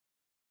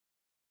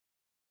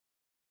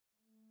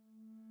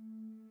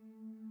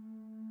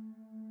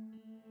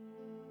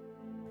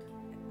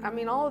I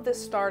mean, all of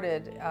this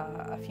started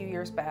a few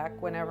years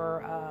back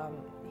whenever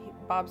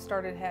Bob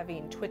started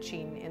having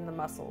twitching in the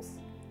muscles.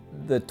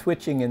 The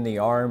twitching in the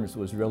arms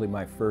was really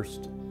my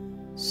first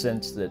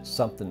sense that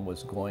something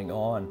was going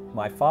on.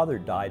 My father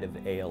died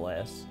of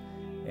ALS,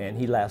 and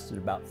he lasted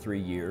about 3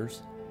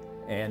 years.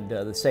 And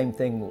the same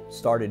thing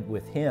started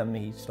with him.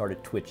 He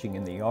started twitching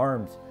in the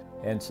arms.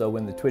 And so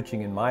when the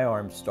twitching in my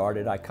arms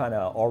started, I kind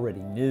of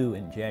already knew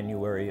in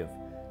January of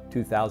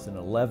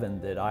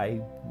 2011 that I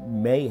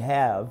may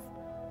have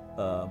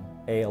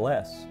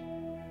ALS.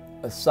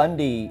 A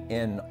Sunday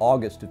in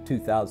August of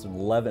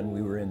 2011,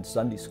 we were in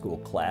Sunday school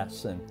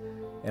class,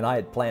 and I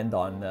had planned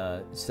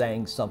on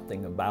saying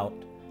something about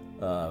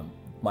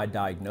my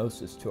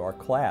diagnosis to our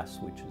class,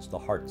 which is the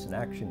Hearts in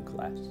Action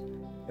class.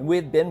 And we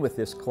had been with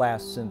this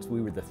class since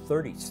we were the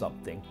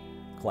 30-something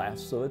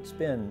class, so it's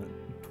been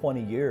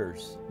 20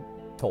 years.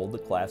 Told the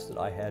class that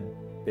I had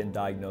been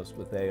diagnosed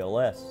with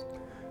ALS.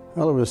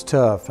 Well, it was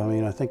tough. I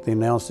mean, I think they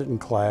announced it in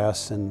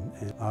class, and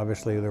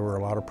obviously there were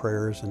a lot of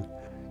prayers and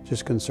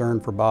just concern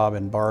for Bob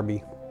and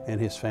Barbie and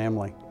his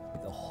family.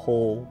 The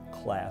whole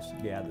class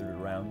gathered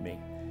around me,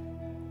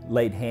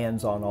 laid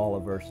hands on all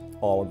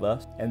of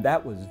us, and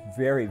that was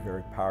very,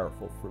 very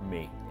powerful for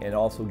me, and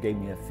also gave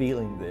me a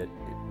feeling that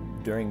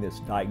during this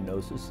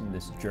diagnosis and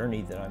this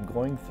journey that I'm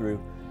going through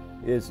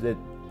is that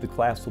the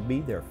class will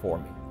be there for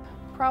me.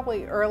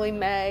 Probably early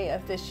May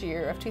of this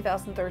year, of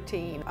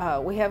 2013.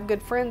 We have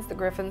good friends, the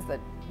Griffins, that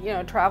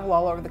travel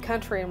all over the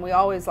country, and we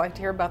always like to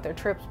hear about their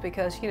trips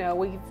because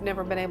we've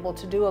never been able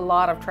to do a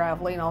lot of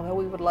traveling, although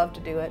we would love to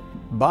do it.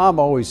 Bob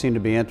always seemed to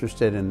be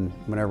interested in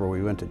whenever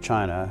we went to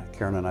China.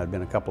 Karen and I had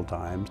been a couple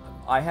times.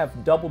 I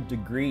have double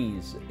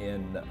degrees,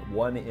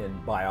 one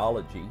in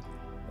biology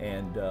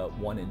and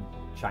one in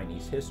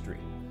Chinese history.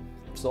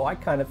 So I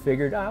kind of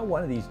figured,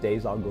 one of these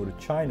days I'll go to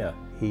China.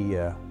 He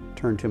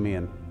turned to me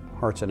in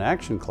Hearts in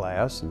Action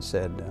class and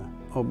said,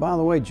 oh, by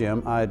the way,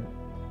 Jim, I'd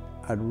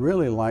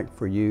really like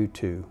for you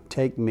to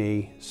take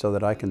me so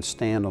that I can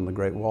stand on the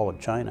Great Wall of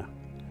China,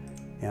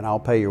 and I'll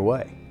pay your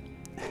way.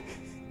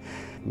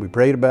 We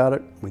prayed about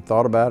it, we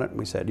thought about it, and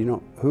we said,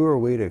 who are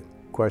we to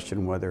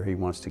question whether he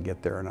wants to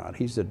get there or not?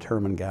 He's a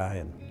determined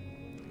guy,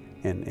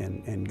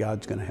 and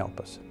God's going to help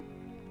us.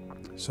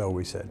 So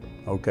we said,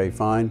 okay,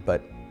 fine,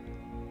 but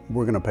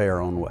we're going to pay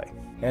our own way.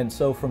 And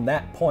so from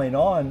that point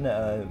on,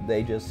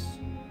 they just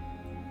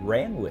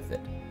ran with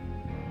it.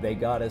 They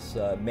got us,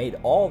 made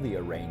all the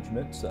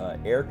arrangements,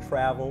 air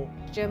travel.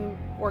 Jim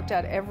worked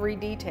out every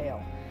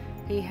detail.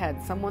 He had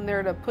someone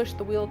there to push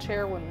the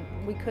wheelchair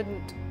when we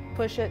couldn't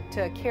push it,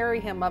 to carry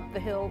him up the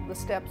hill, the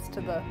steps to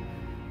the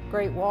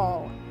Great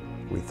Wall.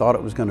 We thought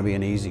it was going to be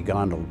an easy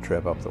gondola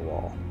trip up the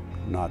wall.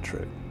 Not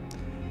true.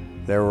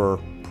 There were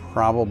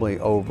probably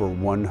over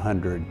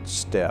 100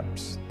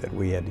 steps that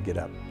we had to get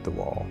up the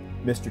wall.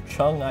 Mr.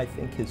 Chung, I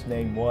think his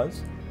name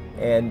was,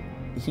 and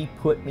he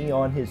put me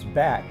on his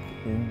back,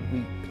 and we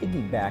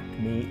piggybacked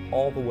me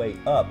all the way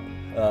up.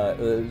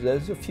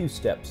 There's a few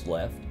steps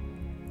left,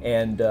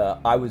 and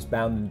I was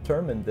bound and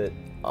determined that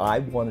I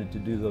wanted to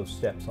do those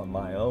steps on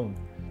my own.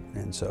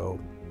 And so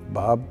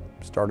Bob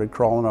started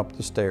crawling up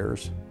the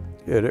stairs,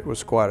 and it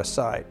was quite a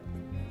sight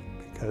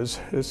because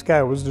this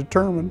guy was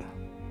determined.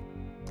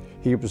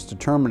 He was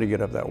determined to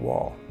get up that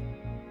wall.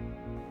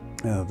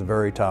 And at the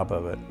very top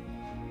of it,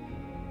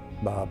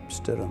 Bob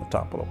stood on the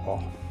top of the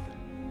wall.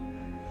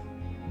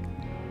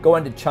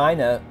 Going to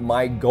China,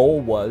 my goal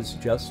was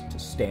just to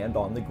stand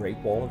on the Great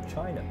Wall of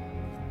China.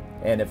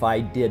 And if I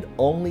did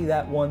only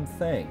that one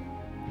thing,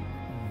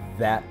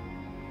 that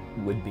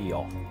would be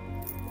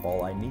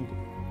all I needed.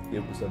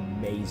 It was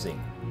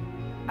amazing.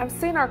 I've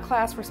seen our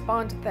class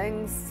respond to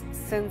things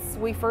since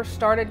we first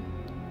started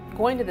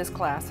going to this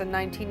class in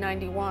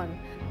 1991.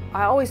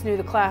 I always knew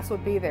the class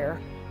would be there.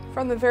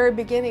 From the very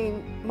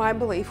beginning, my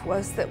belief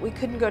was that we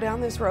couldn't go down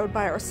this road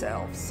by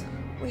ourselves.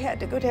 We had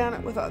to go down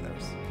it with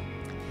others.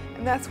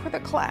 And that's where the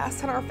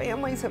class and our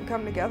families have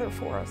come together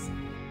for us.